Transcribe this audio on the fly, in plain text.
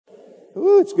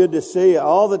Ooh, it's good to see you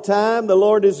all the time. The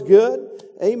Lord is good.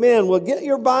 Amen. Well, get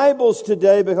your Bibles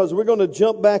today because we're going to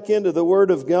jump back into the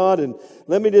Word of God. And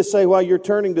let me just say, while you're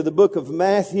turning to the book of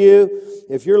Matthew,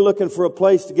 if you're looking for a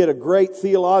place to get a great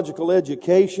theological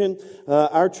education,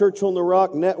 our Church on the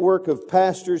Rock network of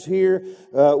pastors here,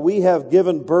 we have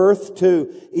given birth to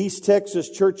East Texas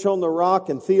Church on the Rock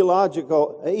and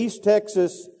East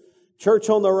Texas Church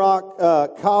on the Rock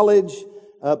College,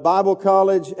 Bible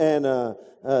College, and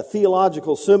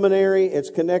theological seminary.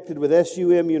 It's connected with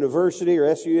SUM University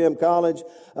or SUM College,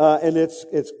 and it's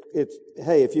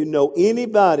hey, if you know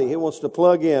anybody who wants to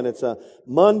plug in, it's a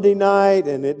Monday night,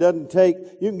 and it doesn't take.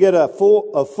 You can get a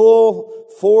full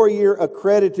 4-year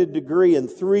accredited degree in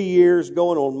 3 years,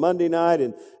 going on Monday night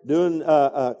and doing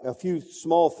a few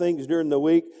small things during the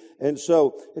week. And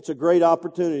so it's a great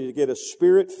opportunity to get a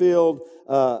spirit-filled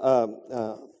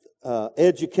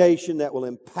education that will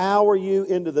empower you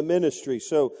into the ministry.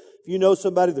 So if you know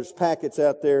somebody, there's packets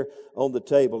out there on the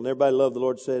table. And everybody love the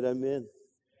Lord, said amen.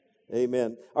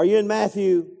 Amen. Are you in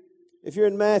Matthew? If you're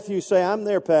in Matthew, say, I'm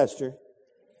there, Pastor.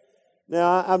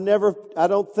 Now, I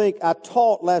don't think, I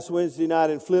taught last Wednesday night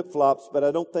in flip-flops, but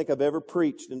I don't think I've ever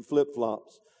preached in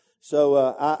flip-flops. So,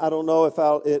 I don't know if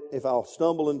I'll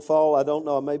stumble and fall. I don't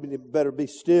know. I maybe better be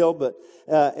still. But,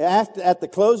 at the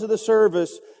close of the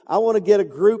service, I want to get a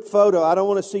group photo. I don't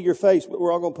want to see your face, but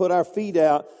we're all going to put our feet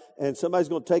out and somebody's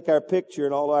going to take our picture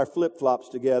and all our flip-flops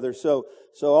together. So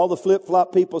all the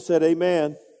flip-flop people said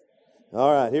amen.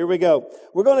 All right, here we go.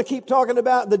 We're going to keep talking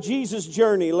about the Jesus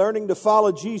journey, learning to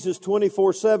follow Jesus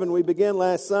 24/7. We began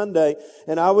last Sunday,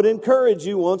 and I would encourage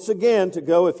you once again to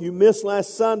go. If you missed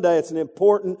last Sunday, it's an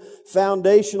important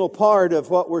foundational part of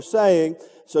what we're saying.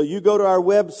 So you go to our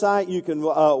website, you can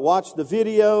watch the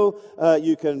video,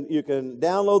 you can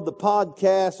download the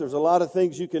podcast. There's a lot of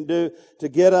things you can do to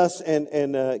get us and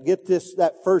get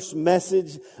that first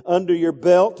message under your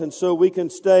belt, and so we can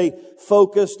stay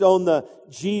focused on the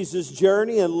Jesus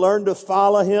journey and learn to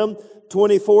follow Him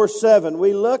 24/7.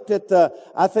 We looked at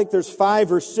I think there's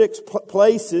 5 or 6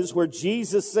 places where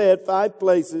Jesus said, 5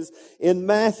 places in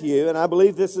Matthew, and I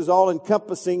believe this is all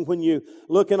encompassing when you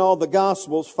look in all the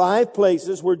Gospels, 5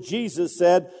 places where Jesus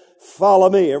said, follow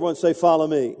me. Everyone say, follow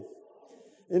me.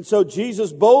 And so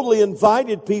Jesus boldly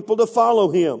invited people to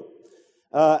follow Him.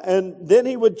 And then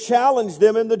He would challenge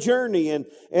them in the journey,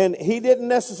 and He didn't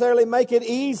necessarily make it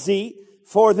easy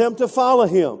for them to follow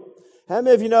Him. How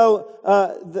many of you know,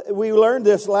 we learned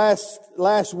this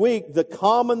last week, the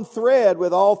common thread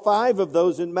with all 5 of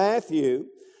those in Matthew.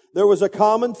 There was a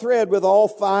common thread with all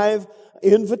 5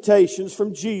 invitations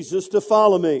from Jesus to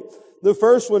follow me. The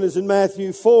first one is in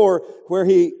Matthew 4,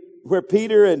 where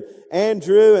Peter and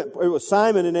Andrew, it was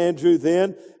Simon and Andrew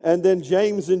then, and then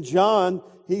James and John,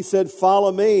 He said,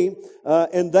 follow me,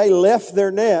 and they left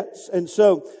their nets.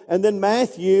 And then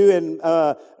Matthew and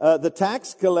the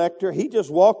tax collector, he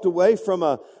just walked away from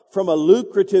a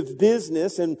lucrative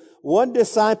business. And one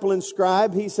disciple and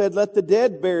scribe, he said, let the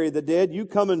dead bury the dead. You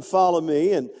come and follow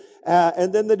me. And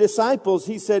then the disciples,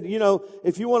 he said,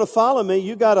 if you want to follow me,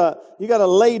 you gotta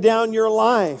lay down your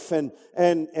life and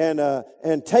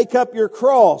take up your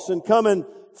cross and come and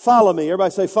follow me.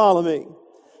 Everybody say, follow me.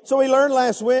 So we learned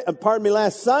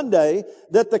last Sunday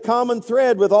that the common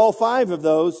thread with all 5 of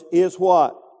those is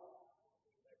what?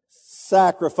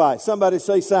 Sacrifice. Somebody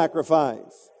say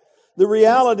sacrifice. The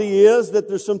reality is that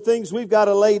there's some things we've got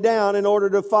to lay down in order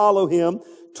to follow Him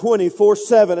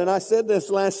 24/7. And I said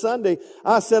this last Sunday.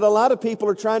 I said a lot of people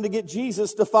are trying to get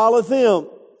Jesus to follow them.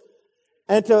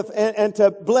 And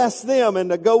to bless them and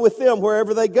to go with them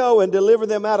wherever they go and deliver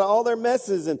them out of all their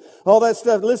messes and all that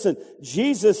stuff. Listen,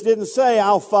 Jesus didn't say,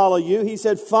 I'll follow you. He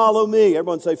said, follow me.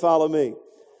 Everyone say, follow me.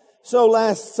 So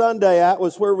last Sunday, that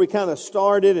was where we kind of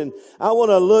started, and I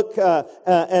want to look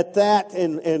at that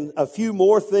and a few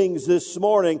more things this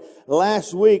morning.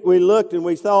 Last week we looked and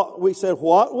we said,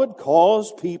 what would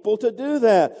cause people to do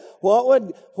that?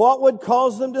 What would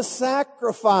cause them to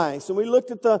sacrifice? And we looked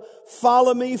at the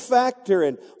follow me factor,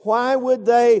 and why would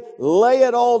they lay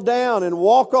it all down and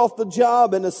walk off the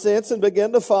job in a sense and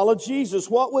begin to follow Jesus?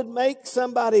 What would make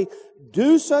somebody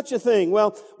do such a thing?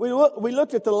 Well, we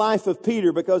looked at the life of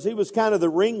Peter because he was kind of the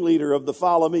ringleader of the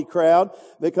follow me crowd,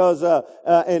 because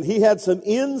and he had some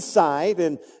insight,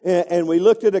 and we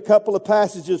looked at a couple of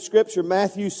passages of Scripture,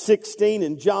 Matthew 16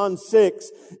 and John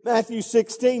 6. Matthew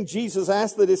 16, Jesus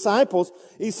asked the disciples,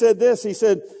 He said this, He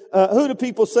said, who do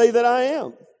people say that I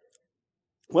am?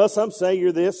 Well, some say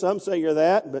you're this, some say you're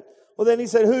that, but then He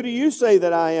said, who do you say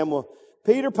that I am? Well,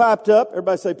 Peter piped up.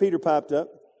 Everybody say Peter piped up.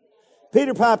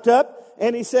 Peter piped up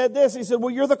and he said this. He said,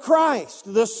 well, you're the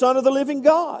Christ, the Son of the living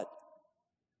God.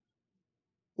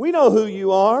 We know who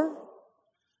you are.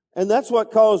 And that's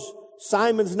what caused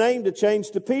Simon's name to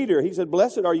change to Peter. He said,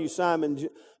 blessed are you, Simon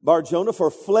Bar-Jonah, for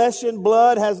flesh and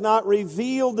blood has not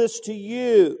revealed this to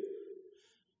you.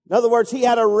 In other words, he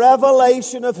had a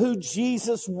revelation of who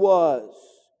Jesus was.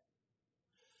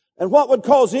 And what would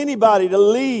cause anybody to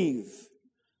leave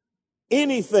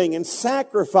anything and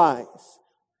sacrifice?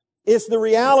 It's the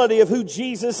reality of who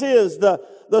Jesus is,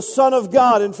 the Son of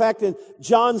God. In fact, in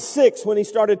John 6, when he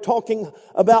started talking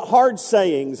about hard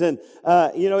sayings, and,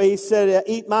 he said,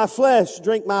 eat my flesh,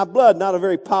 drink my blood. Not a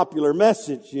very popular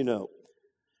message,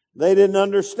 They didn't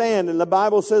understand. And the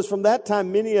Bible says from that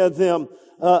time, many of them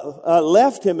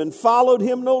left him and followed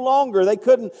him no longer. They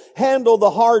couldn't handle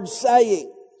the hard sayings.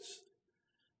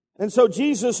 And so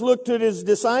Jesus looked at his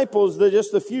disciples,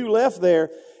 just a few left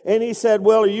there, and he said,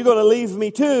 well, are you going to leave me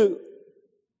too?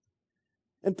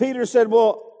 And Peter said,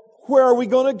 well, where are we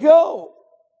going to go?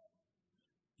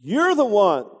 You're the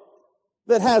one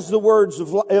that has the words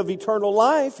of eternal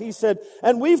life. He said,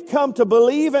 and we've come to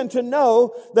believe and to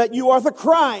know that you are the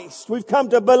Christ. We've come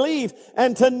to believe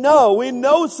and to know. We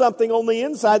know something on the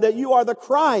inside that you are the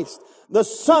Christ, the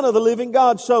Son of the living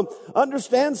God. So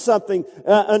understand something.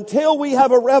 Until we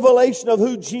have a revelation of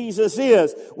who Jesus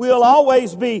is, we'll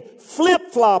always be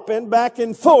flip-flopping back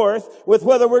and forth with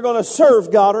whether we're going to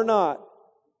serve God or not.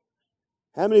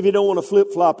 How many of you don't want to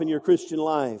flip-flop in your Christian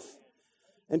life?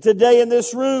 And today in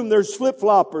this room, there's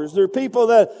flip-floppers. There are people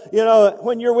that,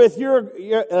 when you're with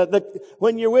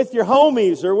when you're with your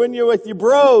homies, or when you're with your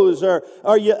bros, or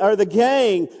the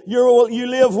gang, you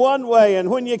live one way, and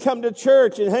when you come to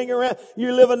church and hang around,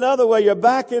 you live another way. You're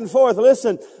back and forth.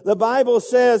 Listen, the Bible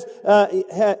says,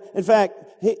 in fact,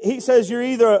 he says you're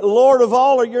either Lord of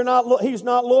all, or He's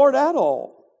not Lord at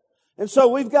all. And so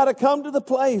we've got to come to the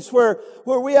place where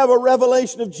we have a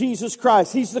revelation of Jesus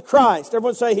Christ. He's the Christ.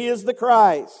 Everyone say He is the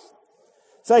Christ.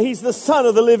 Say He's the Son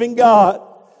of the living God.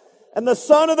 And the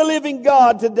Son of the living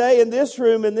God today in this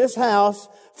room, in this house,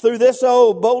 through this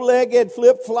old bow-legged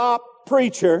flip-flop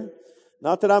preacher.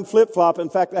 Not that I'm flip-flopping. In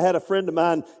fact, I had a friend of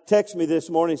mine text me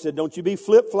this morning. He said, don't you be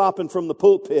flip-flopping from the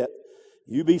pulpit.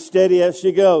 You be steady as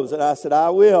she goes. And I said, I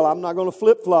will. I'm not going to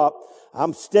flip-flop.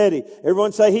 I'm steady.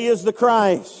 Everyone say He is the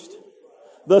Christ,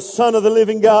 the Son of the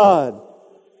living God.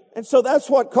 And so that's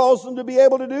what caused them to be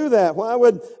able to do that. Why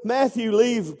would Matthew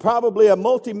leave probably a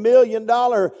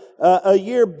multi-million-dollar a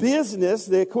year business,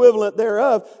 the equivalent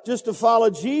thereof, just to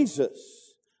follow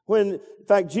Jesus? When, in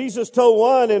fact, Jesus told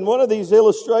one in one of these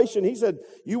illustrations, He said,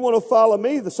 you want to follow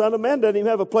me? The Son of Man doesn't even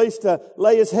have a place to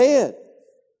lay His head.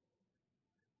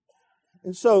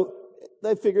 And so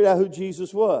they figured out who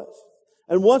Jesus was.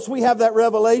 And once we have that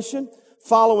revelation,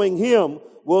 following Him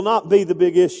will not be the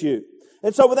big issue.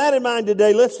 And so with that in mind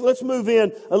today, let's move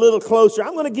in a little closer.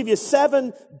 I'm going to give you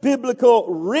 7 biblical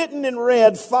written in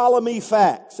red follow me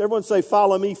facts. Everyone say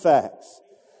follow me facts.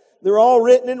 They're all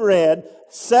written in red.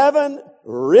 7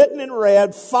 written in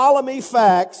red follow me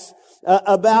facts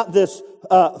about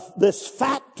this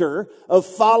factor of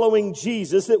following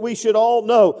Jesus that we should all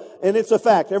know. And it's a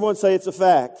fact. Everyone say it's a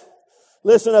fact.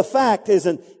 Listen, a fact is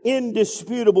an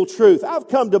indisputable truth. I've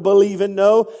come to believe and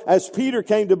know, as Peter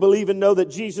came to believe and know that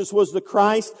Jesus was the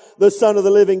Christ, the Son of the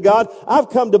living God.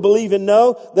 I've come to believe and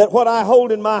know that what I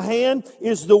hold in my hand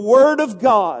is the Word of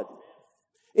God.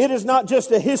 It is not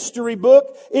just a history book.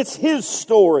 It's His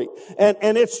story.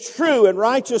 And it's true and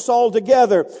righteous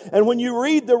altogether. And when you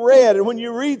read the red and when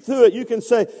you read through it, you can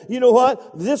say, you know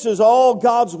what? This is all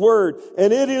God's Word.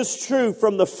 And it is true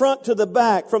from the front to the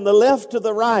back, from the left to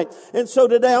the right. And so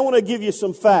today I want to give you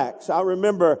some facts. I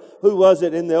remember, who was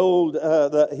it in the old,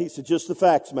 he said, just the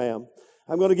facts, ma'am.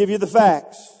 I'm going to give you the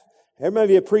facts. Everybody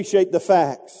of you appreciate the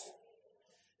facts.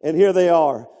 And here they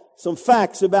are. Some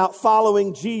facts about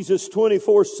following Jesus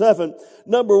 24/7.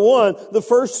 Number 1, the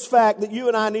first fact that you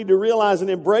and I need to realize and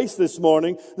embrace this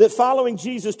morning, that following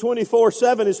Jesus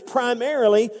 24/7 is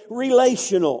primarily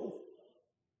relational.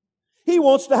 He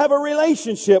wants to have a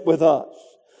relationship with us.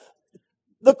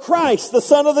 The Christ, the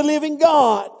Son of the living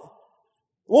God,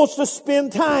 wants to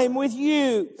spend time with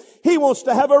you. He wants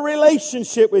to have a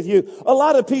relationship with you. A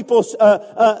lot of people,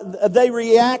 they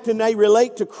react and they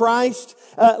relate to Christ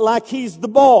like He's the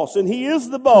boss, and He is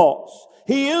the boss.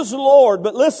 He is Lord,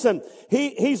 but listen,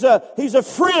 He's a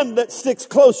friend that sticks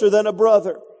closer than a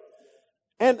brother.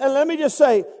 And let me just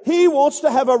say, He wants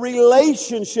to have a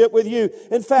relationship with you.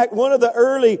 In fact, one of the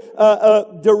early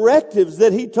directives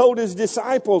that He told His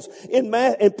disciples in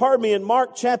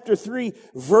Mark chapter 3,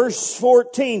 verse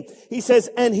 14, He says,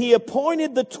 and He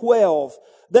appointed the 12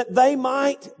 that they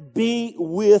might be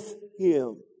with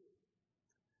Him.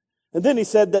 And then He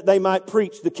said that they might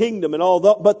preach the kingdom and all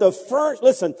that. But the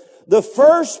the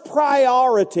first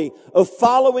priority of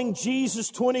following Jesus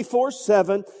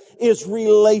 24/7 is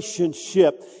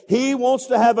relationship. He wants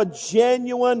to have a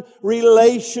genuine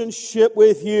relationship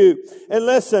with you. And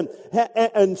listen,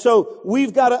 and so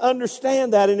we've got to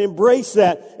understand that and embrace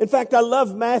that. In fact, I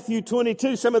love Matthew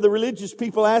 22. Some of the religious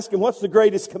people ask him, what's the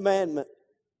greatest commandment?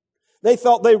 They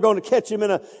thought they were going to catch him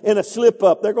in a slip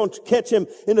up. They're going to catch him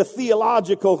in a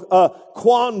theological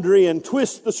quandary and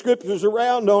twist the scriptures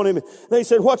around on him. They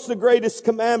said, what's the greatest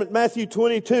commandment? Matthew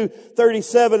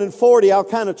 22:37 and 40. I'll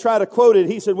kind of try to quote it.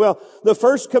 He said, well, the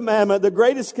first commandment, the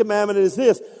greatest commandment is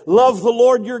this: love the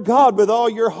Lord your God with all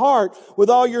your heart, with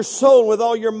all your soul, with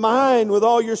all your mind, with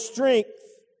all your strength.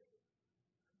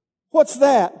 What's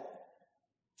that?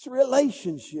 It's a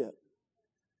relationship.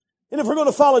 And if we're going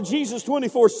to follow Jesus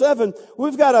 24/7,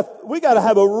 we got to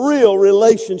have a real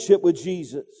relationship with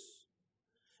Jesus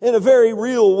in a very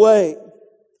real way.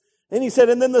 And he said,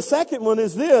 and then the second one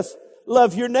is this: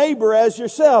 love your neighbor as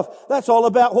yourself. That's all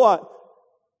about what?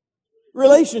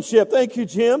 Relationship. Thank you,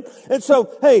 Jim. And so,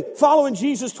 hey, following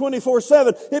Jesus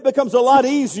 24/7, it becomes a lot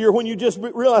easier when you just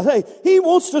realize, hey, He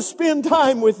wants to spend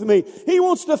time with me. He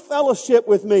wants to fellowship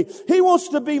with me. He wants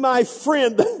to be my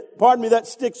friend. Pardon me, that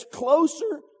sticks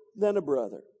closer than a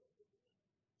brother.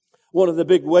 One of the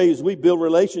big ways we build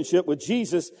relationship with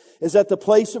Jesus is at the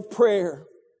place of prayer.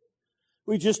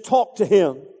 We just talk to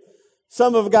Him.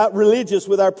 Some have got religious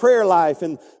with our prayer life,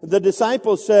 and the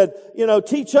disciples said,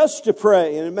 teach us to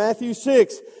pray. And in Matthew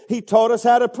 6, He taught us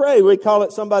how to pray.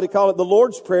 Somebody call it the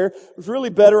Lord's Prayer. It's really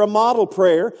better a model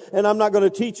prayer. And I'm not going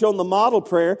to teach on the model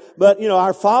prayer, but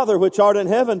our Father which art in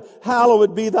heaven,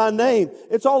 hallowed be thy name.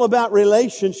 It's all about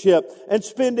relationship and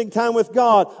spending time with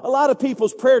God. A lot of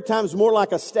people's prayer time is more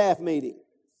like a staff meeting.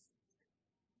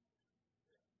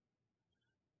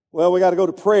 Well, we got to go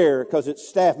to prayer because it's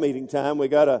staff meeting time. We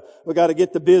got to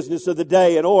get the business of the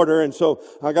day in order. And so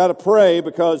I got to pray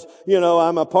because,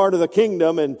 I'm a part of the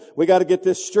kingdom and we got to get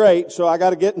this straight. So I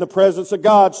got to get in the presence of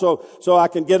God so I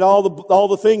can get all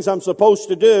the things I'm supposed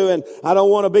to do. And I don't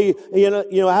want to be,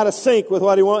 out of sync with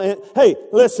what He wants. Hey,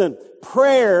 listen,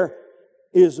 prayer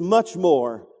is much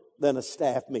more than a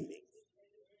staff meeting.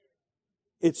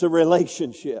 It's a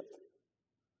relationship.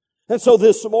 And so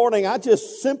this morning, I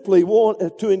just simply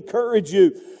want to encourage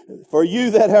you, for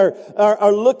you that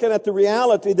are looking at the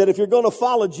reality that if you're going to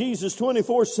follow Jesus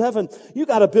 24/7, you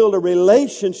got to build a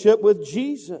relationship with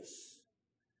Jesus.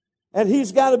 And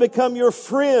He's got to become your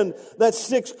friend that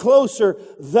sticks closer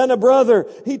than a brother.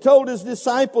 He told His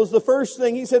disciples the first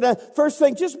thing, He said, first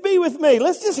thing, just be with me.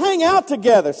 Let's just hang out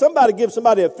together. Somebody give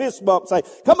somebody a fist bump and say,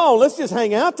 come on, let's just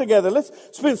hang out together. Let's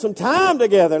spend some time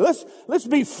together. Let's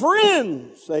be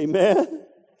friends. Amen.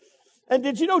 And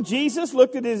did you know Jesus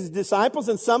looked at His disciples,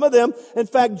 and some of them, in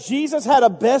fact, Jesus had a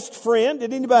best friend.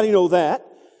 Did anybody know that?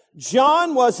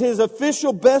 John was His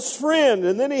official best friend,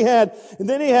 and then he had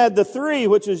the three,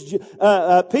 which is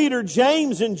Peter,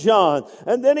 James, and John,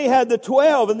 and then He had the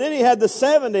 12, and then He had the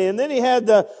 70, and then He had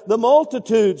the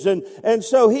multitudes, and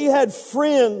so He had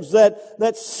friends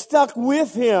that stuck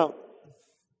with Him.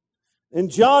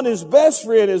 And John, His best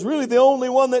friend, is really the only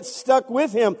one that stuck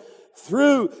with Him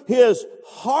through His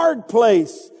hard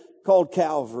place called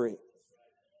Calvary.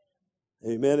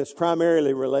 Amen. It's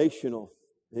primarily relational.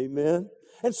 Amen.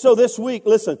 And so this week,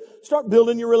 listen, start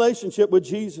building your relationship with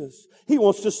Jesus. He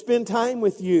wants to spend time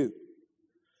with you.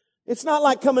 It's not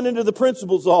like coming into the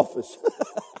principal's office.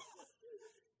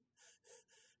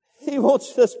 He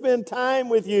wants to spend time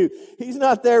with you. He's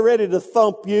not there ready to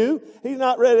thump you. He's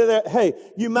not ready there. Hey,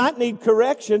 you might need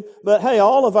correction, but hey,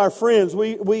 all of our friends,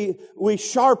 we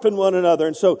sharpen one another.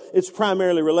 And so it's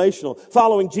primarily relational.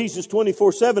 Following Jesus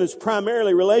 24/7 is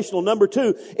primarily relational. Number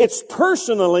 2, it's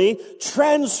personally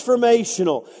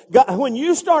transformational. God, when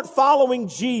you start following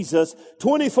Jesus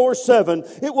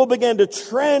 24/7, it will begin to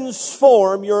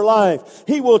transform your life.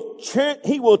 He will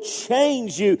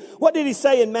change you. What did He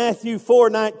say in Matthew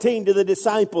 4:19 to the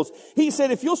disciples? He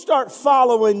said, if you'll start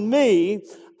following me,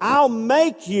 I'll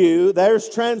make you, there's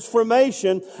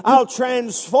transformation, I'll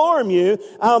transform you,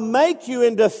 I'll make you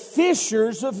into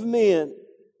fishers of men.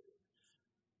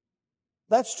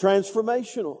 That's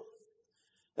transformational.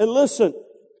 And listen,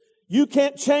 you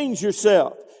can't change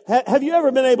yourself. Have you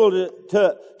ever been able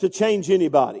to change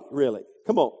anybody, really?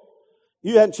 Come on.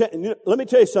 You hadn't let me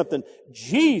tell you something.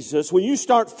 Jesus, when you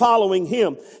start following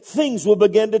Him, things will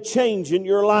begin to change in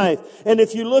your life. And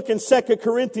if you look in 2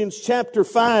 Corinthians chapter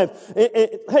 5,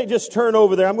 hey, just turn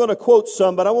over there. I'm going to quote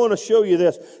some, but I want to show you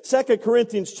this. 2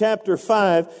 Corinthians chapter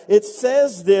 5, it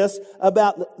says this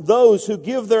about those who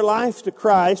give their life to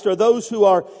Christ, or those who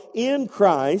are in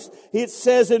Christ. It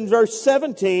says in verse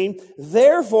 17,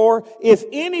 therefore, if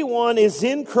anyone is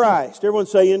in Christ, everyone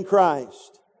say in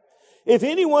Christ. If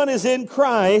anyone is in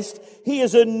Christ, he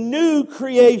is a new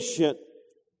creation.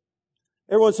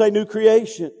 Everyone say new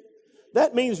creation.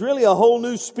 That means really a whole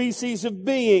new species of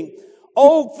being.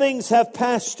 Old things have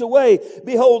passed away.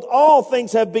 Behold, all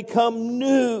things have become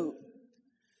new.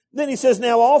 Then he says,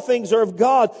 now all things are of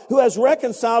God, who has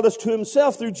reconciled us to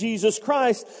Himself through Jesus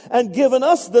Christ and given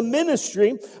us the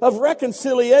ministry of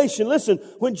reconciliation. Listen,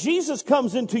 when Jesus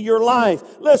comes into your life,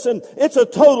 listen, it's a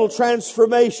total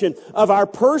transformation of our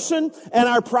person and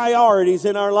our priorities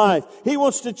in our life. He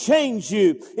wants to change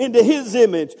you into His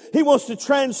image. He wants to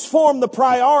transform the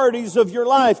priorities of your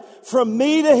life from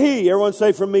me to He. Everyone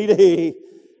say from me to He.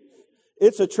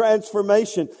 It's a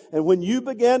transformation. And when you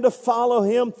began to follow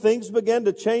Him, things began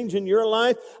to change in your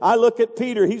life. I look at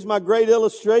Peter. He's my great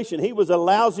illustration. He was a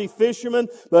lousy fisherman,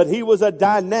 but he was a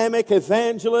dynamic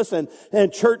evangelist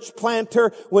and church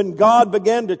planter. When God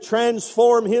began to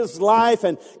transform his life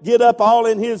and get up all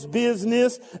in his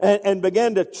business and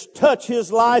began to touch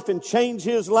his life and change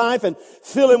his life and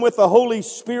fill him with the Holy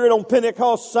Spirit on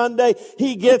Pentecost Sunday,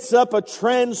 he gets up a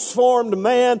transformed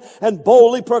man and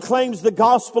boldly proclaims the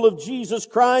gospel of Jesus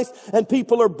Christ, and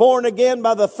people are born again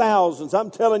by the thousands.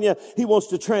 I'm telling you, He wants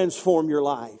to transform your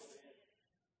life.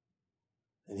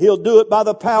 And He'll do it by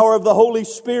the power of the Holy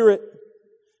Spirit.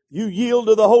 You yield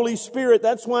to the Holy Spirit.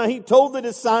 That's why He told the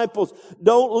disciples,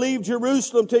 don't leave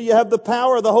Jerusalem till you have the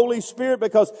power of the Holy Spirit,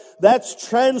 because that's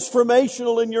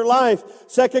transformational in your life.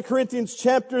 2 Corinthians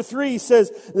chapter 3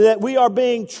 says that we are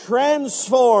being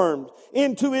transformed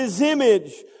into His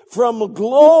image from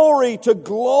glory to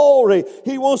glory.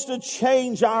 He wants to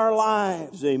change our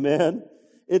lives. Amen.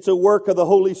 It's a work of the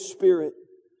Holy Spirit.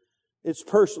 It's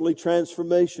personally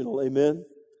transformational. Amen.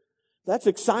 That's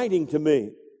exciting to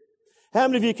me. How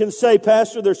many of you can say,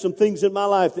 Pastor, there's some things in my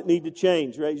life that need to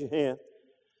change? Raise your hand.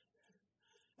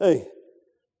 Hey,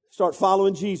 start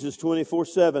following Jesus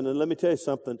 24/7, and let me tell you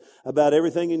something about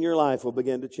everything in your life will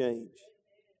begin to change.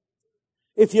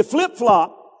 If you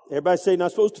flip-flop, everybody say you're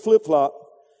not supposed to flip-flop.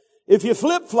 If you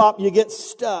flip-flop, you get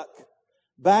stuck.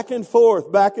 Back and forth,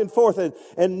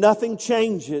 and nothing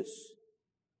changes.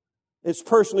 It's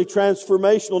personally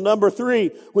transformational. Number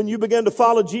 3, when you begin to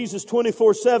follow Jesus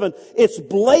 24/7, it's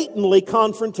blatantly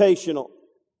confrontational.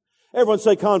 Everyone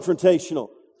say confrontational.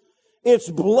 It's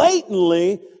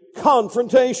blatantly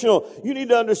confrontational. You need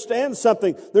to understand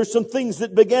something. There's some things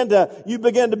that you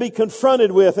began to be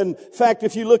confronted with. In fact,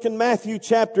 if you look in Matthew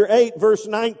chapter 8, verse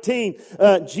 19,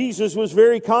 Jesus was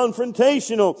very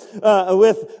confrontational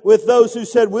with those who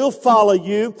said, we'll follow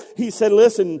you. He said,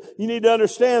 listen, you need to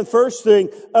understand, first thing,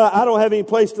 I don't have any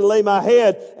place to lay my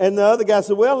head. And the other guy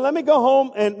said, well, let me go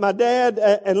home and my dad,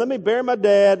 and let me bury my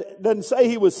dad. Doesn't say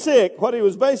he was sick. What he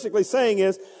was basically saying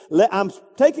is, I'm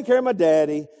taking care of my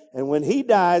daddy, and when he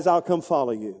dies, I'll come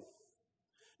follow you.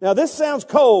 Now, this sounds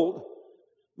cold,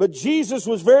 but Jesus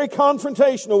was very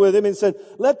confrontational with him and said,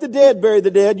 let the dead bury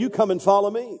the dead. You come and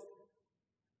follow me.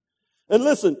 And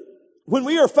listen, when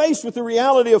we are faced with the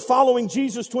reality of following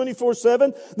Jesus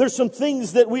 24/7, there's some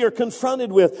things that we are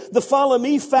confronted with. The follow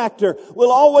me factor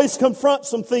will always confront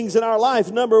some things in our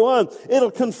life. Number 1, it'll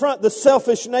confront the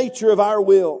selfish nature of our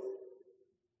will.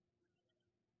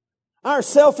 Our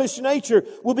selfish nature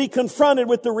will be confronted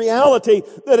with the reality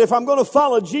that if I'm going to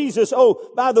follow Jesus, oh,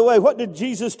 by the way, what did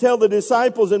Jesus tell the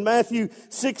disciples in Matthew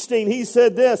 16? He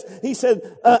said this. He said,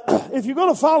 if you're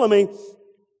going to follow me,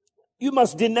 you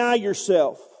must deny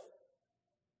yourself.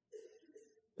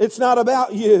 It's not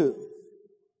about you.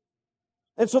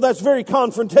 And so that's very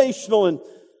confrontational, and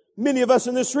many of us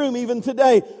in this room, even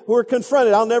today, who are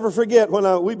confronted. I'll never forget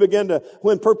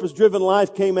when Purpose Driven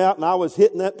Life came out, and I was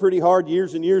hitting that pretty hard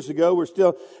years and years ago.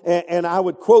 And I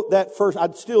would quote that first,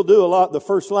 I'd still do a lot. The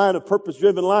first line of Purpose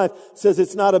Driven Life says,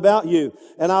 it's not about you.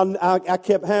 And I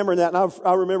kept hammering that. And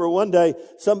I remember one day,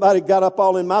 somebody got up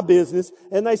all in my business,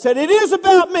 and they said, it is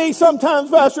about me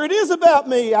sometimes, Pastor. It is about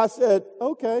me. I said,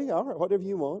 okay, all right, whatever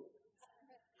you want.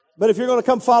 But if you're going to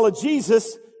come follow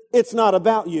Jesus, it's not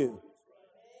about you.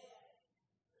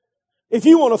 If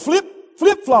you want to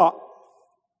flip-flop,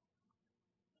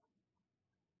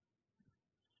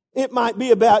 it might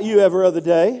be about you every other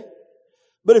day.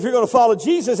 But if you're going to follow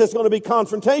Jesus, it's going to be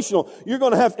confrontational. You're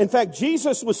going to have, in fact,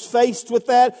 Jesus was faced with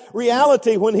that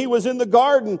reality when He was in the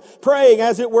garden praying,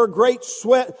 as it were, great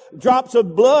sweat, drops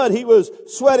of blood. He was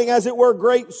sweating, as it were,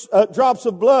 great drops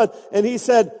of blood. And He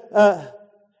said,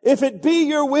 if it be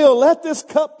your will, let this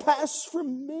cup pass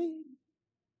from me.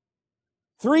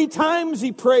 3 times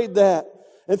He prayed that.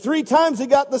 And 3 times He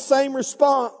got the same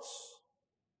response.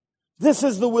 This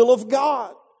is the will of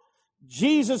God.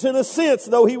 Jesus, in a sense,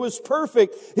 though He was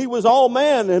perfect, He was all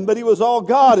man, but He was all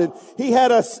God. And He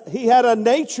had a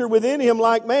nature within Him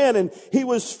like man. And He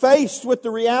was faced with the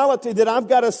reality that I've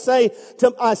got to say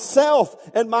to myself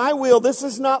and my will, this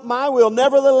is not my will.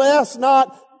 Nevertheless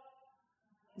not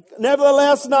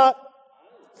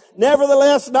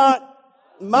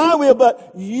my will,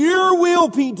 but your will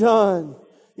be done.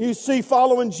 You see,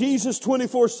 following Jesus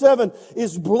 24/7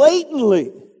 is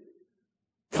blatantly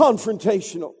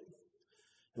confrontational.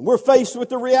 And we're faced with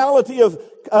the reality of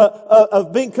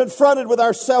being confronted with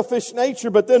our selfish nature,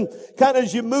 but then kind of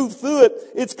as you move through it,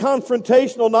 it's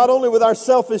confrontational not only with our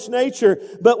selfish nature,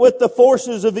 but with the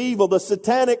forces of evil, the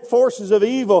satanic forces of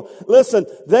evil. Listen,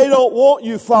 they don't want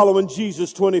you following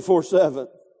Jesus 24/7.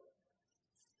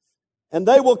 And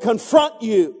they will confront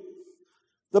you.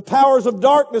 The powers of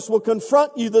darkness will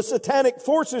confront you. The satanic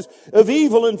forces of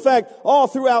evil. In fact, all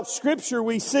throughout Scripture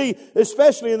we see,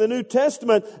 especially in the New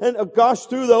Testament, and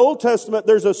through the Old Testament,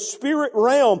 there's a spirit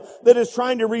realm that is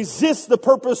trying to resist the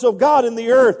purpose of God in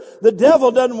the earth. The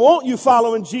devil doesn't want you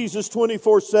following Jesus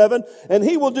 24/7, and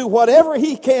he will do whatever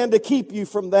he can to keep you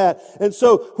from that. And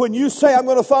so when you say, I'm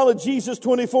going to follow Jesus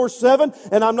 24/7,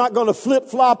 and I'm not going to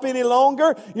flip-flop any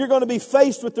longer, you're going to be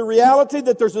faced with the reality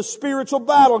that there's a spiritual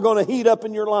battle going to heat up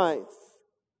in your life.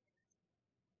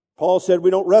 Paul said we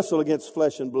don't wrestle against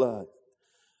flesh and blood,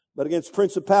 but against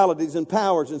principalities and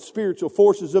powers and spiritual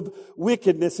forces of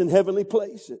wickedness in heavenly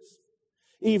places.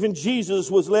 Even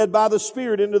Jesus was led by the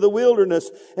Spirit into the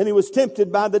wilderness, and He was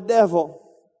tempted by the devil.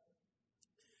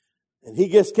 And He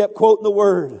just kept quoting the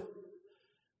Word.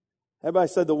 Everybody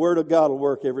said the Word of God will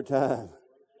work every time.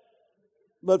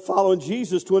 But following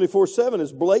Jesus 24/7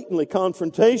 is blatantly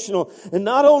confrontational. And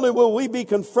not only will we be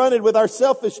confronted with our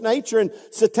selfish nature and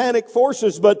satanic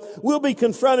forces, but we'll be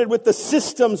confronted with the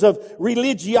systems of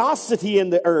religiosity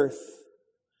in the earth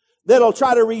that'll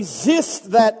try to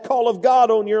resist that call of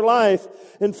God on your life.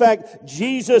 In fact,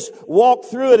 Jesus walked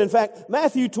through it. In fact,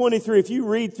 Matthew 23, if you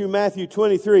read through Matthew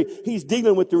 23, He's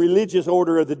dealing with the religious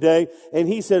order of the day. And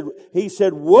He said,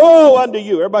 woe unto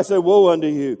you. Everybody say, woe unto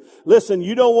you. Listen,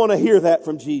 you don't want to hear that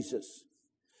from Jesus.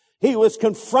 He was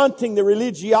confronting the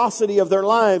religiosity of their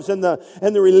lives and the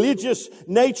religious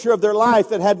nature of their life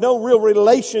that had no real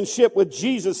relationship with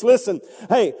Jesus. Listen,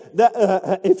 hey,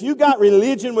 if you got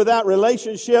religion without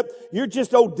relationship, you're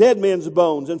just old dead men's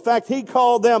bones. In fact, He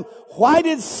called them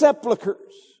whited sepulchres.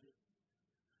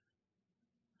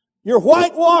 Your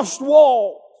whitewashed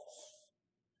walls.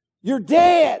 You're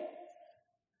dead.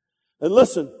 And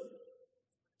listen,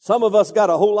 some of us got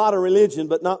a whole lot of religion,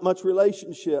 but not much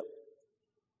relationship.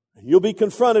 You'll be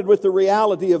confronted with the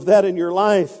reality of that in your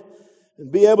life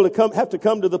and be able to have to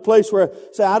come to the place where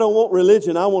say, I don't want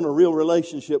religion. I want a real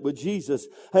relationship with Jesus.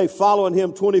 Hey, following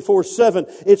Him 24/7.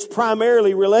 It's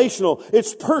primarily relational.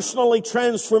 It's personally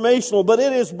transformational, but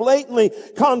it is blatantly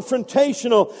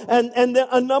confrontational.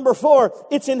 And number 4,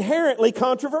 it's inherently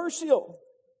controversial.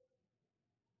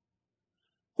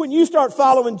 When you start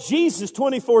following Jesus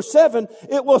 24/7,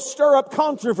 it will stir up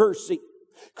controversy.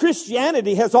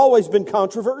 Christianity has always been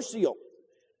controversial.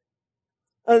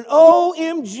 An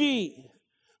OMG,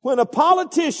 when a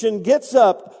politician gets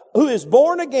up who is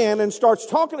born again and starts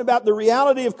talking about the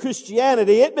reality of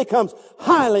Christianity, it becomes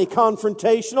highly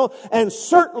confrontational and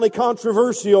certainly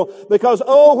controversial because,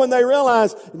 when they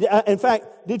realize, in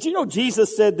fact, did you know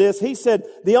Jesus said this? He said,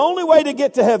 the only way to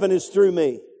get to heaven is through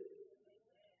me.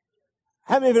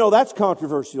 How many of you know that's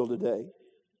controversial today?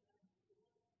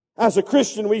 As a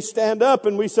Christian, we stand up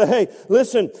and we say, hey,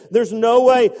 listen, there's no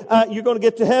way you're going to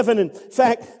get to heaven. In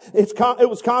fact, it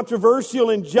was controversial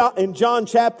in John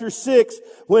chapter 6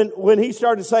 when He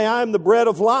started to say, I am the bread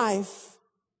of life.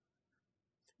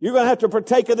 You're going to have to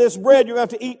partake of this bread. You're going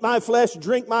to have to eat my flesh,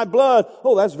 drink my blood.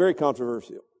 Oh, that's very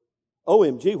controversial.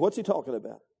 OMG, what's he talking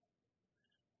about?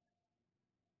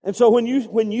 And so when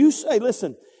you say,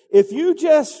 listen, if you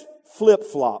just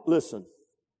flip-flop, listen.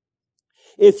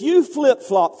 If you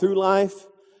flip-flop through life,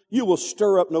 you will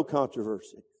stir up no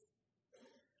controversy.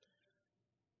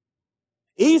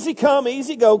 Easy come,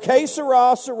 easy go. Que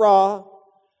sera, sera.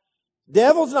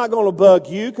 Devil's not going to bug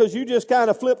you because you just kind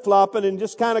of flip-flopping and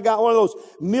just kind of got one of those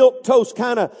milquetoast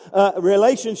kind of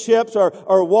relationships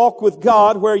or walk with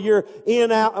God where you're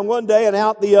in out and one day and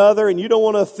out the other, and you don't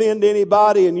want to offend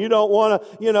anybody, and you don't want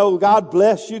to, God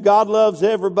bless you. God loves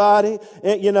everybody.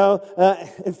 And,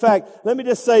 in fact, let me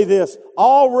just say this.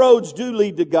 All roads do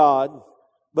lead to God,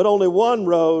 but only one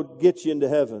road gets you into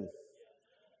heaven.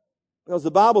 Because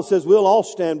the Bible says we'll all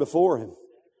stand before Him.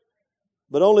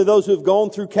 But only those who have gone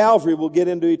through Calvary will get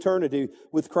into eternity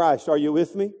with Christ. Are you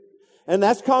with me? And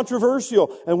that's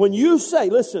controversial. And when you say,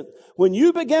 listen, when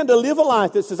you begin to live a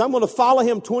life that says, I'm going to follow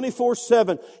Him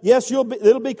 24/7, yes, it'll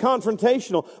be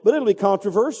confrontational, but it'll be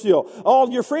controversial. All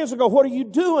your friends will go, what are you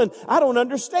doing? I don't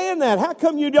understand that. How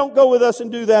come you don't go with us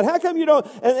and do that? How come you don't?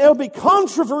 And there'll be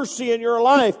controversy in your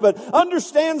life. But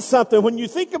understand something. When you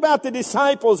think about the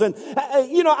disciples, and,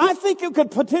 I think it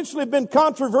could potentially have been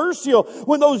controversial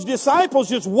when those disciples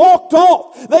just walked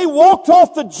off. They walked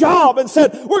off the job and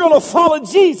said, we're going to follow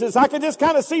Jesus. I can just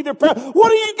kind of see their prayer.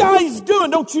 What are you guys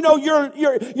doing? Don't you know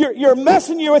you're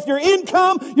messing with your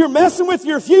income? You're messing with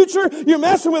your future. You're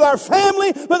messing with our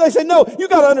family. But they say, no, you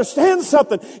got to understand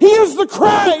something. He is the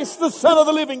Christ, the Son of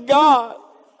the living God.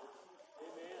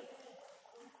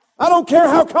 I don't care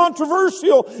how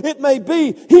controversial it may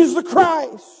be. He's the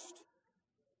Christ.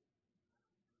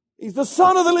 He's the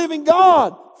Son of the living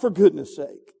God, for goodness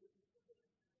sake.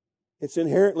 It's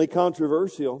inherently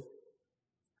controversial.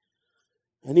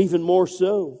 And even more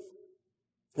so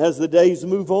as the days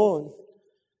move on.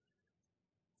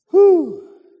 Whew.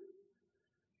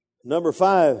 Number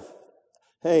 5.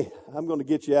 Hey, I'm going to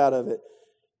get you out of it.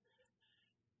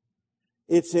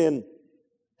 Let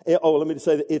me just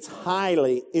say that it's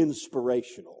highly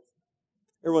inspirational.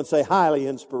 Everyone say highly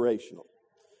inspirational.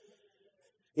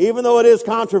 Even though it is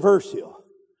controversial,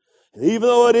 even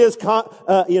though it is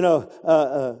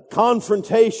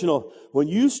confrontational, when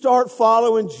you start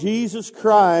following Jesus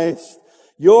Christ,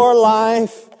 your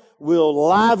life will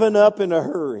liven up in a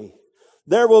hurry.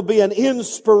 There will be an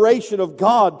inspiration of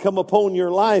God come upon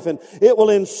your life, and it will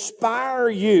inspire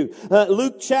you.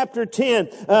 Luke chapter 10.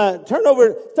 Turn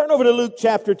over to Luke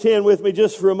chapter 10 with me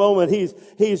just for a moment. He's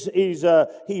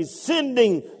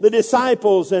sending the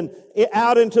disciples and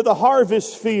out into the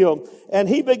harvest field. And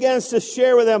he begins to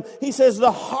share with them. He says,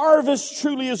 the harvest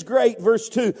truly is great, verse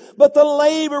 2, but the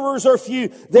laborers are few.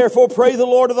 Therefore pray the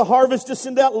Lord of the harvest to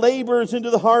send out laborers into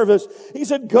the harvest. He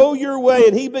said, go your way.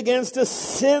 And he begins to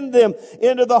send them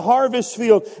into the harvest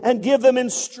field and give them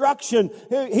instruction.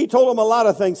 He told them a lot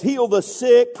of things. Heal the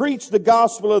sick, preach the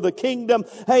gospel of the kingdom.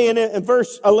 Hey, and in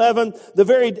verse 11,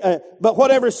 but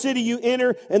whatever city you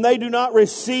enter and they do not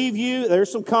receive you, there's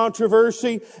some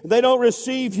controversy. They don't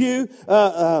receive you.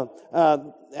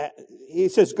 He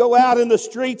says, go out in the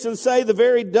streets and say, the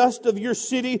very dust of your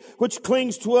city, which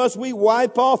clings to us, we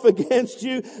wipe off against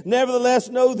you. Nevertheless,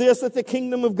 know this, that the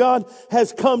kingdom of God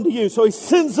has come to you. So he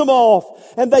sends them off,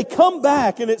 and they come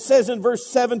back, and it says in verse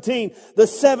 17, the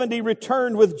 70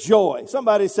 returned with joy.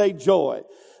 Somebody say joy.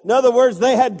 In other words,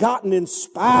 they had gotten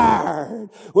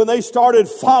inspired when they started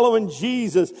following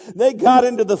Jesus. They got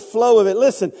into the flow of it.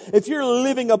 Listen, if you're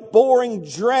living a boring,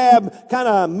 drab, kind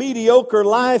of mediocre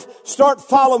life, start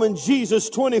following Jesus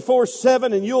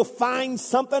 24/7 and you'll find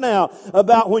something out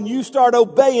about when you start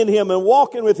obeying Him and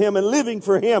walking with Him and living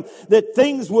for Him, that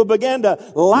things will begin to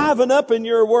liven up in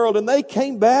your world. And they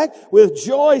came back with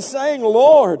joy saying,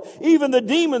 Lord, even the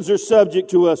demons are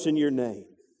subject to us in your name.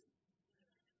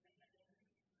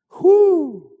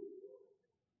 Whoo!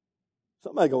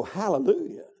 Somebody go,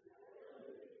 hallelujah.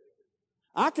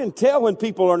 I can tell when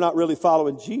people are not really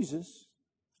following Jesus.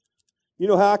 You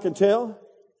know how I can tell?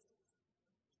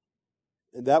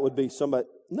 And that would be somebody,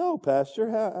 no, Pastor,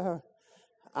 how?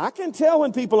 I can tell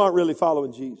when people aren't really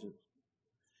following Jesus.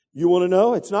 You want to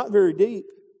know? It's not very deep.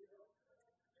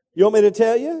 You want me to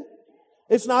tell you?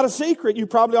 It's not a secret. You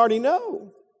probably already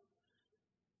know.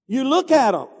 You look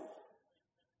at them.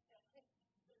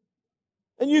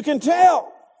 And you can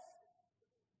tell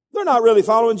they're not really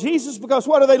following Jesus, because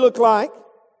what do they look like?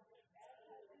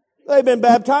 They've been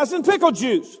baptized in pickle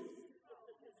juice.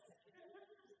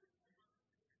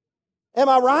 Am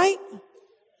I right?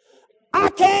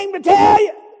 I came to tell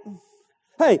you.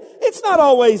 Hey, it's not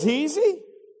always easy.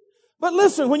 But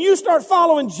listen, when you start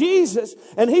following Jesus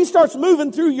and He starts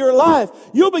moving through your life,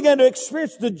 you'll begin to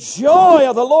experience the joy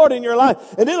of the Lord in your life.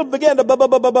 And it'll begin to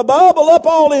bubble up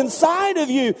all inside of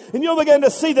you. And you'll begin to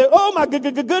see that, oh my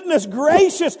goodness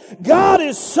gracious, God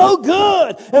is so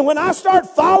good. And when I start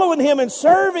following Him and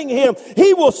serving Him,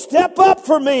 He will step up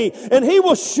for me. And He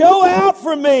will show out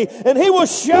for me. And He will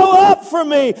show up for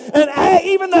me. And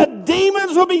even the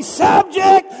demons will be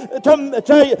subject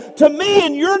to me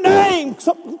in your name.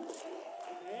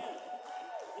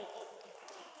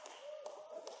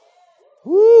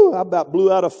 Whoo, I about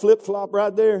blew out a flip-flop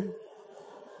right there.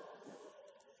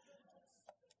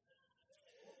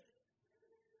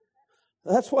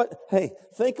 That's what, hey,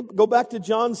 go back to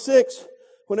John 6,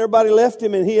 when everybody left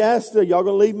Him and He asked, y'all going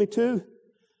to leave me too?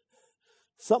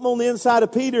 Something on the inside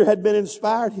of Peter had been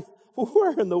inspired. Well,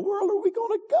 where in the world are we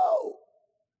going to go?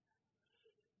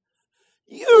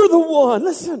 You're the one,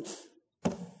 listen.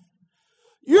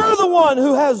 You're the one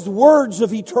who has words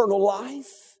of eternal life.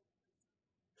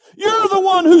 You're the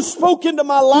one who spoke into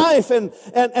my life and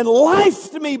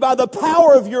life to me by the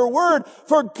power of your word.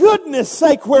 For goodness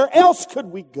sake, where else could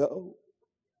we go?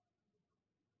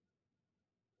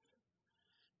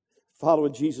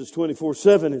 Following Jesus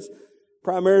 24/7 is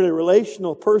primarily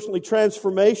relational, personally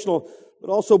transformational, but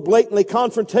also blatantly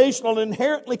confrontational and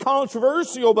inherently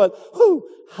controversial, but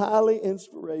highly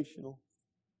inspirational.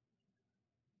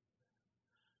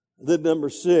 Then number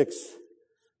 6,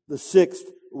 the sixth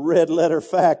red letter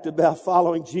fact about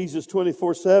following Jesus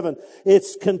 24/7.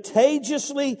 It's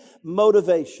contagiously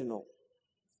motivational.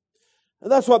 And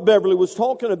that's what Beverly was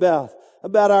talking about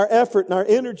our effort and our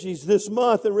energies this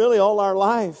month and really all our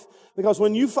life. Because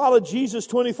when you follow Jesus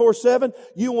 24/7,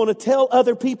 you want to tell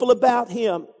other people about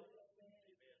Him.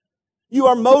 You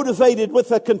are motivated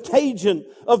with a contagion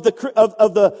of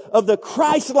the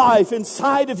Christ life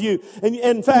inside of you. And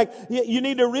in fact, you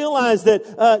need to realize that,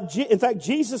 in fact,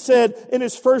 Jesus said in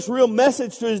His first real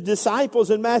message to His disciples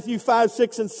in Matthew 5,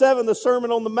 6, and 7, the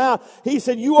Sermon on the Mount, He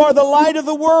said, you are the light of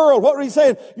the world. What were He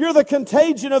saying? You're the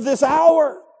contagion of this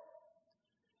hour.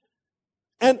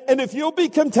 And if you'll be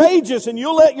contagious and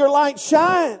you'll let your light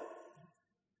shine,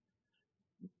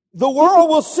 the world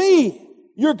will see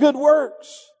your good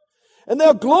works. And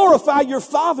they'll glorify your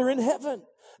Father in heaven.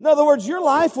 In other words, your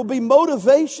life will be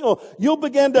motivational. You'll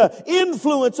begin to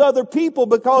influence other people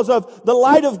because of the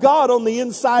light of God on the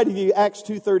inside of you. Acts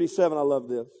 2:37, I love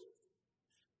this.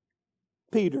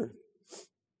 Peter,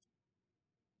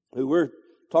 who we're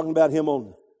talking about him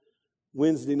on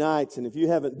Wednesday nights. And if you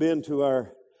haven't been to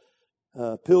our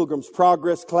Pilgrim's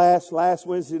Progress class, last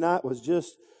Wednesday night was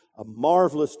just a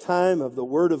marvelous time of the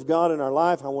Word of God in our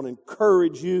life. I want to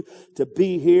encourage you to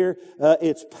be here.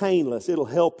 It's painless. It'll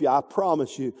help you. I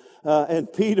promise you.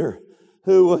 And Peter,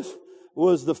 who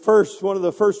was one of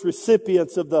the first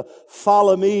recipients of the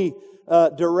follow me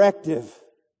directive,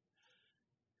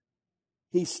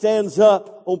 he stands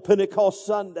up on Pentecost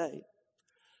Sunday,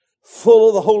 full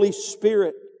of the Holy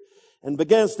Spirit, and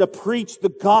begins to preach the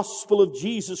gospel of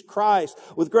Jesus Christ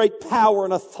with great power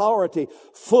and authority,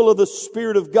 full of the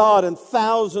Spirit of God, and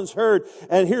thousands heard.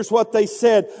 And here's what they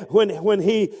said when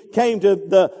he came to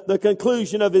the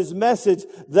conclusion of his message.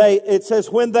 It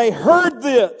says, when they heard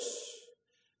this.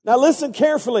 Now listen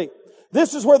carefully.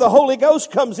 This is where the Holy Ghost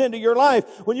comes into your life.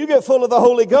 When you get full of the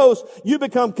Holy Ghost, you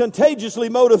become contagiously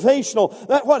motivational.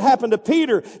 That's what happened to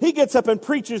Peter. He gets up and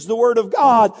preaches the Word of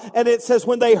God. And it says,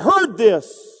 when they heard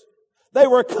this, they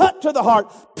were cut to the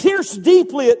heart, pierced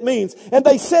deeply it means. And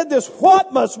they said this,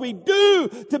 what must we do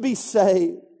to be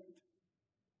saved?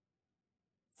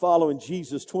 Following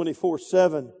Jesus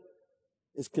 24/7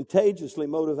 is contagiously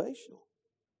motivational.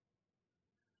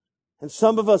 And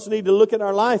some of us need to look at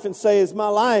our life and say, is my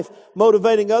life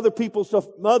motivating other people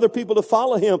to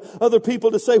follow Him? Other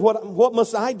people to say, what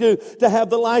must I do to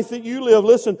have the life that you live?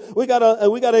 Listen, we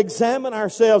gotta examine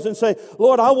ourselves and say,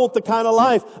 Lord, I want the kind of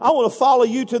life. I want to follow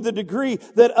you to the degree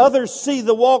that others see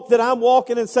the walk that I'm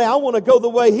walking and say, I want to go the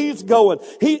way He's going.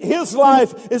 His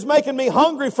life is making me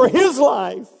hungry for His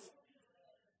life.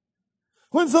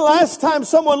 When's the last time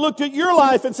someone looked at your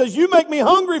life and says, you make me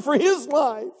hungry for His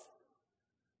life?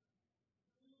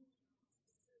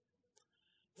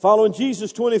 Following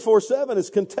Jesus 24/7 is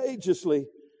contagiously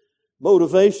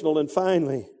motivational. And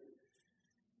finally,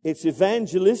 it's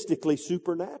evangelistically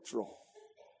supernatural.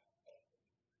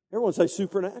 Everyone say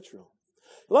supernatural.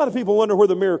 A lot of people wonder where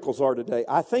the miracles are today.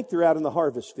 I think they're out in the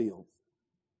harvest field.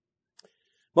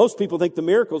 Most people think the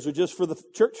miracles are just for the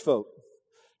church folk.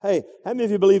 Hey, how many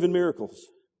of you believe in miracles?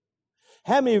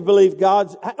 How many of you believe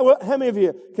how many of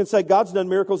you can say God's done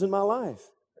miracles in my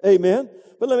life? Amen.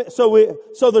 But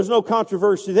so there's no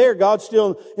controversy there. God's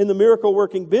still in the miracle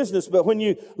working business. But when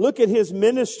you look at His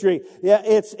ministry,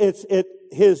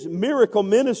 His miracle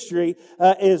ministry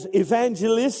is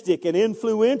evangelistic and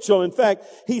influential. In fact,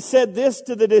 He said this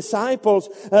to the disciples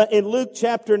in Luke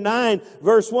chapter 9,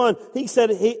 verse 1. He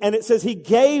said, and it says He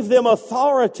gave them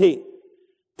authority,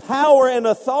 power and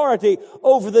authority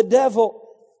over the devil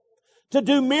to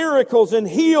do miracles and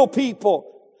heal people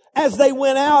as they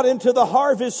went out into the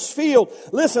harvest field.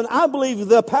 Listen, I believe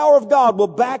the power of God will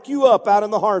back you up out in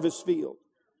the harvest field.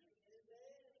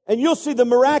 And you'll see the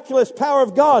miraculous power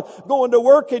of God going to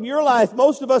work in your life.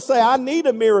 Most of us say, I need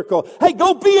a miracle. Hey,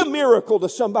 go be a miracle to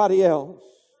somebody else.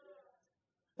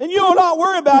 And you'll not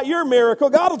worry about your miracle.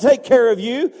 God will take care of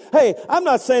you. Hey, I'm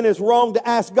not saying it's wrong to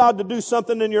ask God to do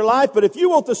something in your life, but if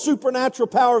you want the supernatural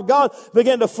power of God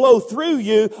begin to flow through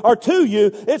you or to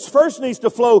you, it first needs to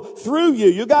flow through you.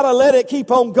 You got to let it keep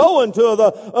on going to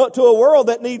a world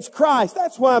that needs Christ.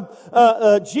 That's why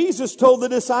Jesus told the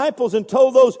disciples and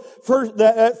told those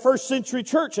first century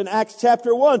church in Acts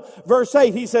chapter 1, verse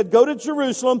 8, He said, go to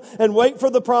Jerusalem and wait for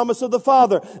the promise of the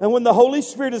Father. And when the Holy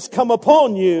Spirit has come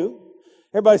upon you,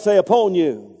 everybody say, upon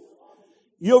you,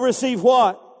 you'll receive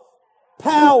what?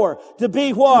 Power to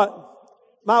be what?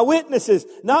 My witnesses.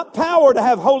 Not power to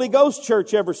have Holy Ghost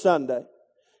church every Sunday.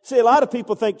 See, a lot of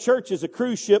people think church is a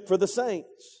cruise ship for the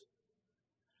saints.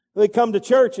 They come to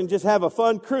church and just have a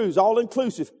fun cruise, all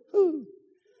inclusive. Ooh.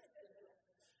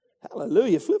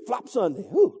 Hallelujah. Flip-flop Sunday.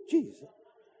 Ooh, Jesus.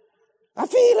 I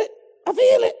feel it. I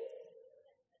feel it.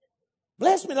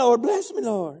 Bless me, Lord. Bless me,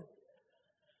 Lord.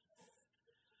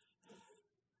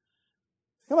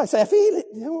 Somebody say, I feel it.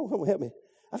 Come on, help me.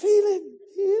 I feel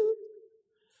it.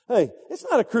 Hey, it's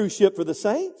not a cruise ship for the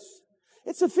saints.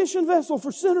 It's a fishing vessel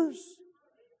for sinners.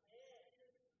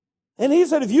 And He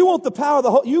said, if you want the power of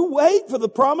the Holy, you wait for the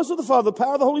promise of the Father, the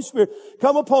power of the Holy Spirit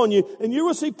come upon you, and you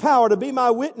will see power to be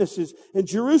my witnesses in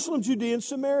Jerusalem, Judea, and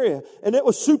Samaria. And it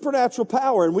was supernatural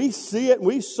power, and we see it, and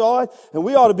we saw it, and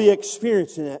we ought to be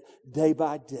experiencing it day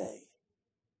by day.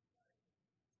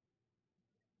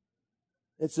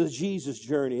 It's a Jesus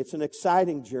journey. It's an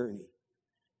exciting journey.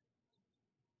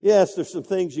 Yes, there's some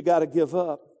things you got to give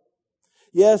up.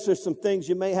 Yes, there's some things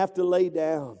you may have to lay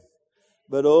down.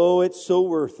 But oh, it's so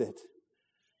worth it.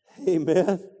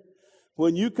 Amen.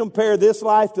 When you compare this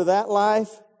life to that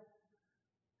life,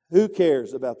 who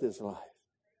cares about this life?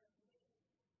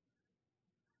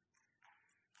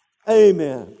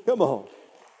 Amen. Come on.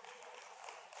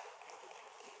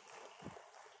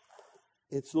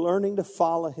 It's learning to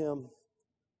follow Him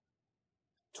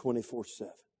 24/7.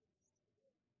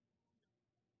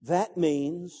 That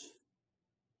means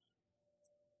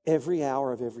every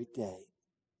hour of every day.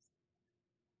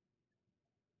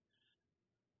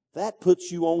 That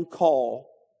puts you on call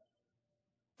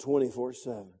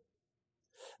 24/7.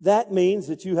 That means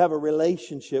that you have a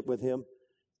relationship with Him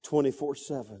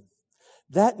 24/7.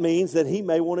 That means that He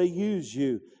may want to use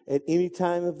you at any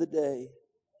time of the day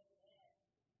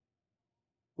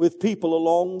with people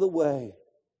along the way.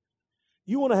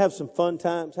 You want to have some fun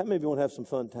times? How many of you want to have some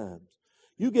fun times?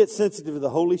 You get sensitive to the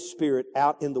Holy Spirit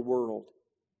out in the world.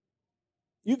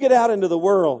 You get out into the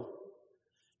world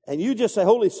and you just say,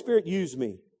 Holy Spirit, use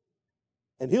me.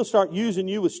 And He'll start using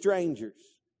you with strangers.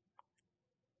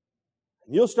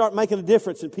 And you'll start making a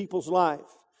difference in people's life.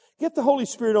 Get the Holy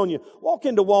Spirit on you. Walk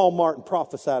into Walmart and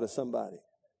prophesy to somebody.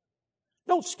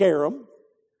 Don't scare them.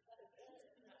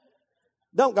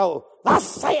 Don't go, thus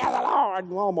saith the Lord,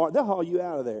 in Walmart. They'll haul you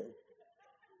out of there.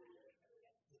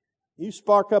 You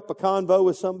spark up a convo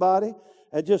with somebody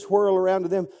and just whirl around to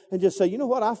them and just say, you know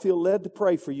what, I feel led to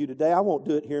pray for you today. I won't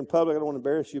do it here in public. I don't want to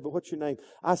embarrass you, but what's your name?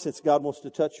 I sense God wants to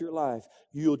touch your life.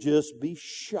 You'll just be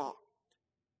shocked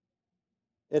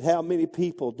at how many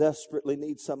people desperately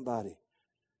need somebody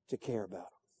to care about them.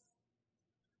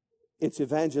 It's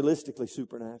evangelistically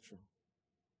supernatural.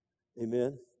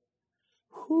 Amen.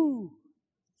 Whew.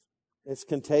 It's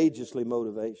contagiously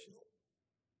motivational.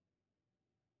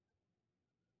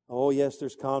 Oh, yes,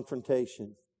 there's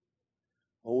confrontation.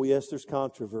 Oh, yes, there's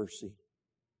controversy.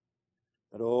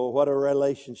 But oh, what a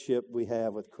relationship we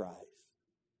have with Christ.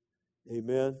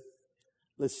 Amen.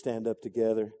 Let's stand up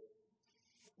together.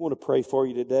 I want to pray for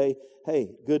you today.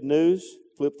 Hey, good news.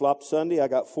 Flip-flop Sunday. I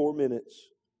got 4 minutes.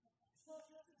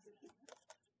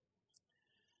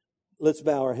 Let's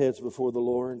bow our heads before the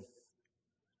Lord.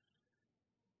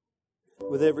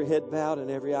 With every head bowed and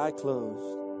every eye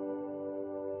closed.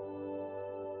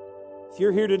 If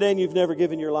you're here today and you've never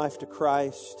given your life to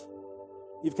Christ,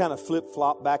 you've kind of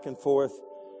flip-flopped back and forth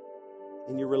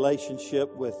in your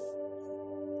relationship with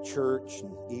church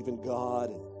and even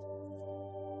God. And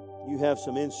You have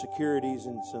some insecurities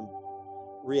and some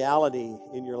reality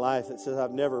in your life that says,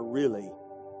 I've never really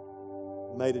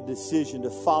made a decision to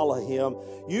follow Him.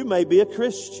 You may be a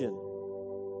Christian.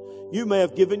 You may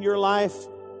have given your life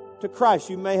to Christ.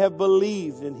 You may have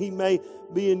believed and He may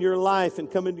be in your life and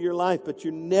come into your life, but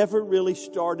you never really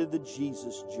started the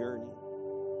Jesus journey.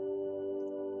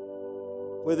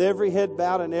 With every head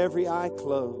bowed and every eye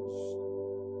closed.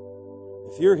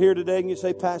 If you're here today and you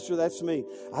say, Pastor, that's me,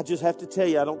 I just have to tell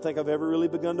you, I don't think I've ever really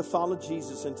begun to follow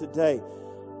Jesus. And today,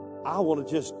 I want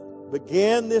to just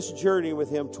begin this journey with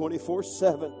Him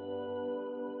 24/7.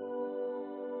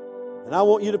 And I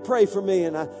want you to pray for me,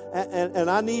 and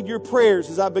I need your prayers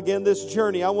as I begin this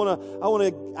journey. I want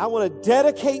to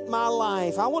dedicate my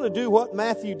life. I want to do what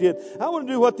Matthew did. I want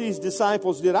to do what these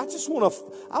disciples did. I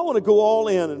want to go all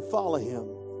in and follow Him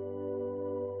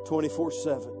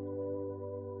 24/7.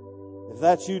 If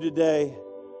that's you today,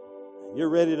 you're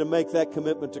ready to make that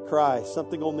commitment to Christ.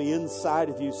 Something on the inside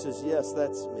of you says, yes,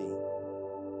 that's me.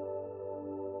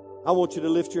 I want you to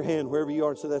lift your hand wherever you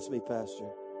are and say, that's me, Pastor.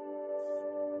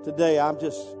 Today, I'm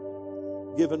just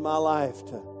giving my life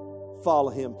to follow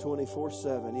Him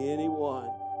 24/7. Anyone?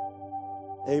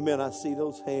 Amen. I see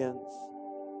those hands.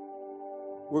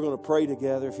 We're going to pray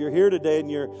together. If you're here today and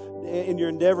you're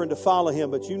endeavoring to follow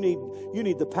Him, but you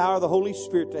need the power of the Holy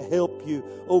Spirit to help you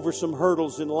over some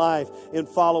hurdles in life in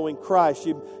following Christ.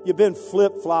 You've been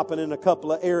flip-flopping in a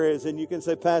couple of areas, and you can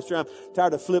say, Pastor, I'm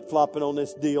tired of flip-flopping on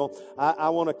this deal. I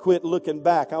want to quit looking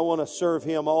back. I want to serve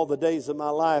Him all the days of my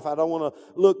life. I don't want to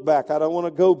look back. I don't want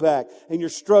to go back. And you're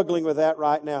struggling with that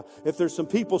right now. If there's some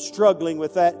people struggling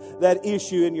with that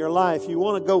issue in your life, you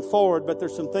want to go forward, but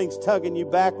there's some things tugging you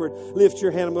backward, lift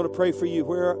your hand. I'm going to pray for you.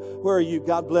 Where are you?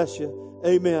 God bless you.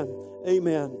 Amen.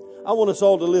 Amen. I want us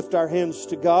all to lift our hands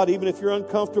to God, even if you're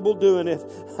uncomfortable doing it.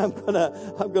 I'm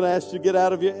gonna ask you to get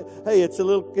out of your. Hey,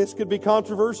 this could be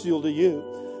controversial to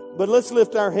you. But let's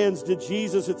lift our hands to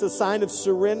Jesus. It's a sign of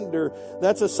surrender.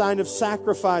 That's a sign of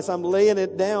sacrifice. I'm laying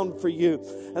it down for you.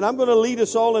 And I'm going to lead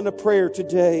us all in a prayer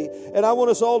today. And I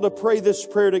want us all to pray this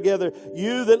prayer together.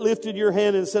 You that lifted your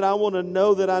hand and said, I want to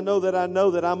know that I know that I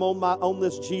know that I'm on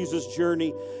this Jesus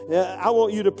journey. I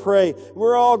want you to pray.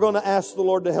 We're all going to ask the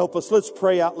Lord to help us. Let's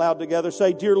pray out loud together.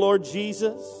 Say, Dear Lord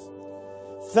Jesus,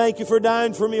 thank you for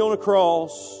dying for me on a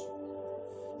cross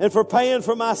and for paying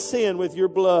for my sin with your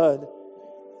blood.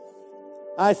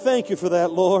 I thank you for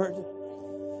that, Lord.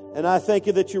 And I thank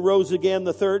you that you rose again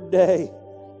the third day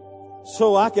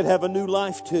so I could have a new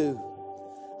life too.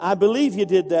 I believe you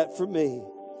did that for me.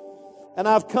 And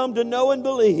I've come to know and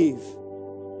believe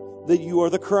that you are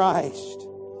the Christ,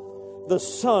 the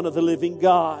Son of the living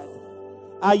God.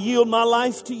 I yield my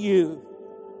life to you.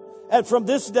 And from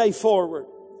this day forward,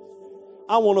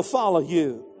 I want to follow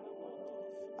you.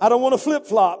 I don't want to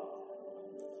flip-flop.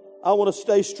 I want to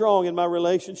stay strong in my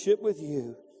relationship with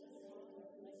you.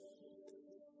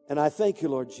 And I thank you,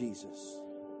 Lord Jesus,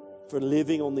 for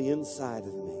living on the inside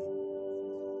of me.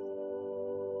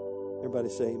 Everybody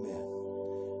say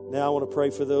amen. Now I want to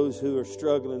pray for those who are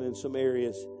struggling in some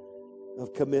areas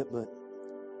of commitment.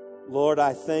 Lord,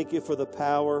 I thank you for the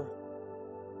power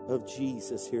of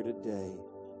Jesus here today.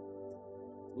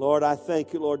 Lord, I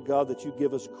thank you, Lord God, that you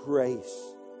give us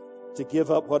grace to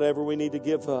give up whatever we need to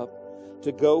give up,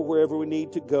 to go wherever we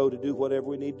need to go, to do whatever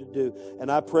we need to do.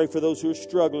 And I pray for those who are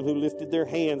struggling, who lifted their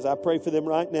hands. I pray for them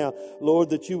right now,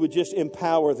 Lord, that you would just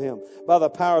empower them by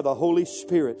the power of the Holy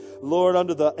Spirit. Lord,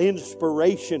 under the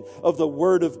inspiration of the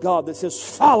Word of God that says,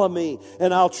 follow me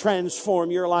and I'll transform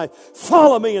your life.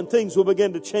 Follow me and things will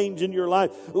begin to change in your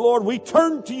life. Lord, we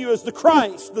turn to you as the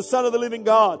Christ, the Son of the living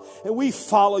God, and we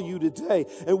follow you today.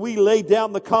 And we lay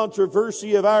down the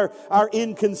controversy of our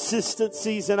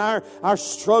inconsistencies and our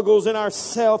struggles and our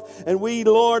self, and we,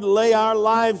 Lord, lay our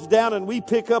lives down and we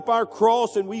pick up our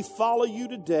cross and we follow you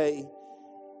today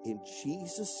in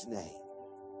Jesus' name.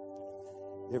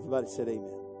 Everybody said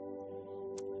amen.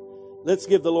 Let's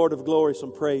give the Lord of glory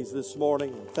some praise this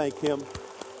morning and thank Him.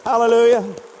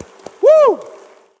 Hallelujah. Woo!